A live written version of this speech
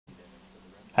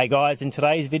Hey guys, in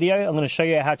today's video I'm going to show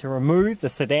you how to remove the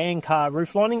sedan car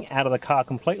roof lining out of the car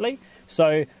completely.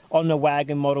 So on the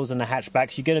wagon models and the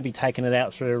hatchbacks, you're going to be taking it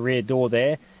out through the rear door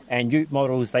there, and ute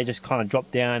models, they just kind of drop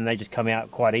down and they just come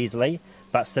out quite easily.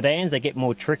 But sedans, they get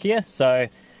more trickier, so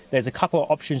there's a couple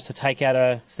of options to take out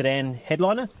a sedan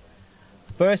headliner.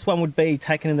 First one would be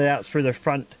taking it out through the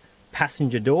front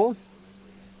passenger door,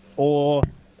 or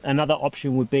another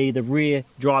option would be the rear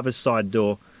driver's side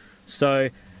door. So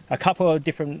a couple of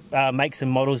different makes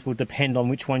and models will depend on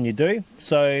which one you do.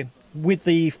 So with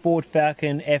the Ford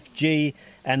Falcon FG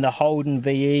and the Holden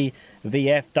VE,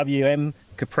 VF, WM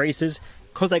Caprices,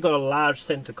 because they got a large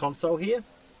center console here,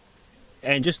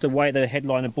 and just the way the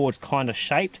headliner board's kind of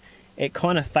shaped, it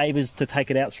kind of favors to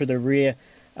take it out through the rear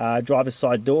driver's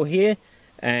side door here,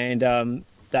 and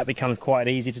that becomes quite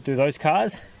easy to do those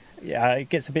cars. It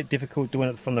gets a bit difficult doing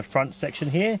it from the front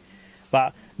section here,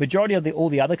 but majority of all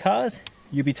the other cars,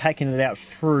 you'll be taking it out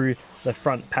through the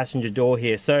front passenger door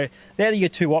here. So they're your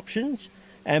two options,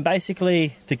 and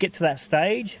basically to get to that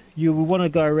stage, you will want to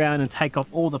go around and take off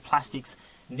all the plastics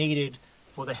needed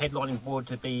for the headlining board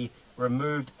to be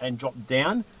removed and dropped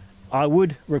down. I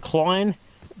would recline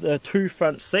the two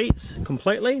front seats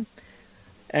completely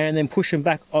and then push them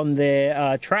back on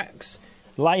their tracks.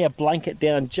 Lay a blanket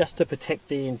down just to protect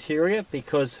the interior,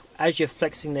 because as you're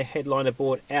flexing the headliner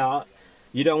board out,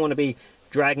 you don't want to be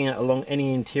dragging it along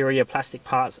any interior plastic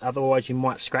parts, otherwise you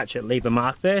might scratch it, leave a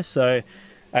mark there. So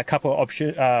a couple of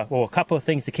options, or a couple of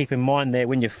things to keep in mind there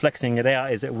when you're flexing it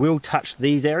out is it will touch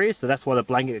these areas, so that's why the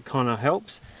blanket kind of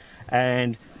helps.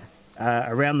 And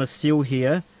around the seal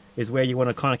here is where you want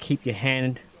to kind of keep your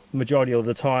hand majority of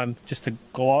the time, just to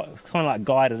kind of like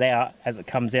guide it out as it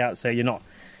comes out, so you're not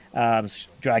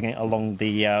dragging it along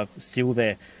the seal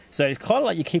there. So it's kind of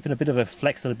like you're keeping a bit of a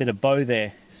flex and a bit of bow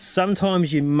there.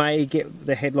 Sometimes you may get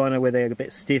the headliner where they're a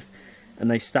bit stiff and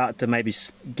they start to maybe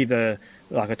give a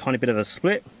tiny bit of a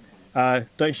split.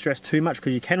 Don't stress too much,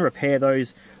 because you can repair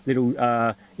those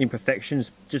little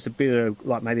imperfections, just a bit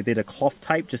of maybe a bit of cloth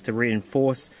tape just to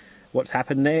reinforce what's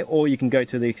happened there, or you can go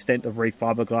to the extent of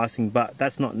refiberglassing, but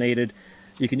that's not needed.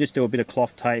 You can just do a bit of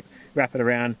cloth tape, wrap it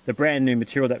around. The brand new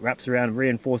material that wraps around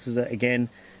reinforces it again,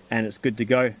 and it's good to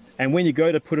go. And when you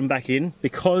go to put them back in,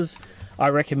 because I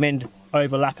recommend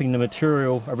overlapping the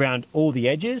material around all the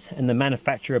edges, and the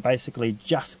manufacturer basically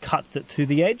just cuts it to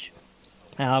the edge,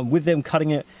 with them cutting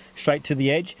it straight to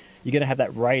the edge, you're going to have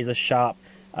that razor sharp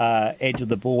edge of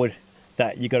the board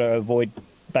that you got to avoid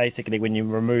basically when you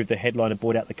remove the headliner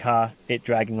board out the car, it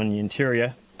dragging on the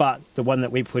interior. But the one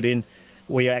that we put in,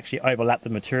 we actually overlap the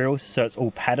materials, so it's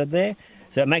all padded there,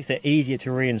 so it makes it easier to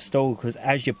reinstall, because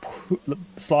as you're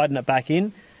sliding it back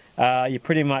in, you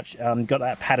pretty much got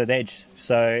that padded edge,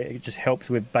 so it just helps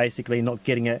with basically not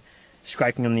getting it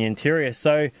scraping on the interior.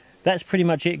 So that's pretty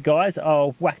much it, guys.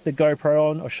 I'll whack the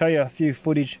GoPro on, I'll show you a few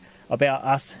footage about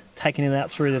us taking it out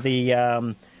through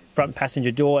the front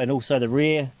passenger door and also the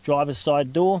rear driver's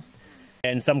side door.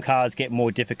 And some cars get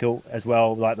more difficult as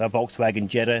well, like the Volkswagen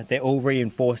Jetta. They're all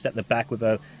reinforced at the back with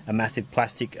a massive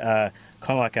plastic, kind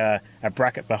of like a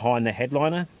bracket behind the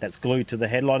headliner that's glued to the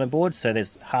headliner board, so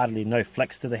there's hardly no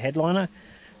flex to the headliner.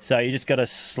 So you just got to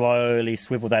slowly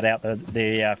swivel that out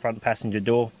the front passenger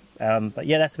door. But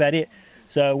yeah, that's about it.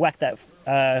 So whack that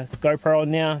GoPro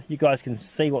on now. You guys can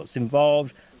see what's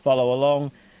involved, follow along.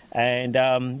 And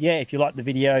yeah, if you like the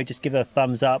video, just give it a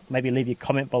thumbs up, maybe leave your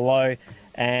comment below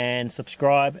and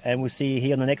subscribe, and we'll see you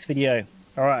here on the next video.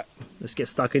 Alright, let's get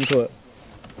stuck into it.